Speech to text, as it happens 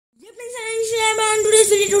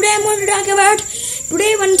Today I'm going to talk about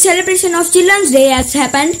one celebration of Children's Day has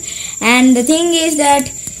happened, and the thing is that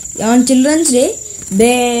on Children's Day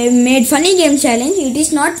they made funny game challenge. It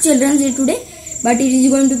is not Children's Day today, but it is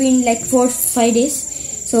going to be in like 4-5 days.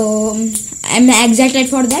 So I'm excited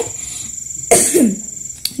for that.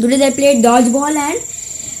 Today they played dodgeball and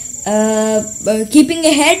keeping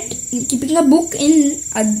a book in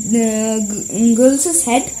a girl's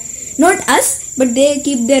head. Not us, but they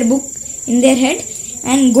keep their book in their head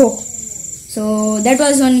and go. So that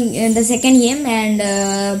was on the second game, and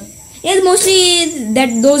mostly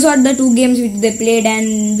those are the two games which they played,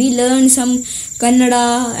 and we learned some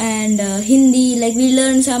Kannada and Hindi. Like we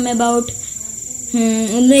learned some about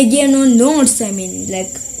they gave no notes. I mean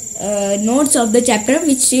notes of the chapter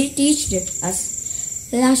which she teached us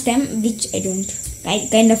last time, which I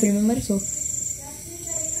kind of remember. So.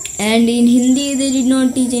 And in Hindi they did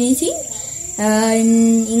not teach anything,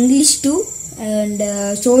 in English too, and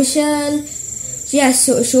social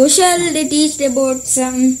they teached about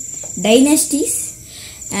some dynasties,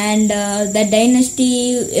 and that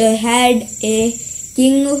dynasty had a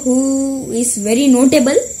king who is very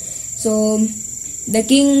notable. So the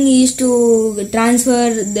king used to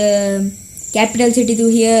transfer the capital city to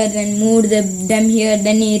here and moved them here.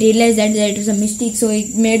 Then he realized that it was a mistake, so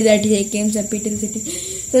he made that he came a capital city.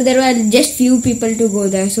 So there were just few people to go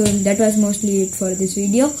there. So that was mostly it for this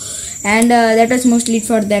video, and that was mostly it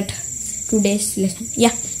for that today's lesson.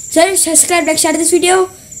 Yeah, so subscribe, like, share this video.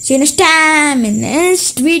 See you next time in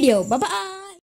next video. Bye bye.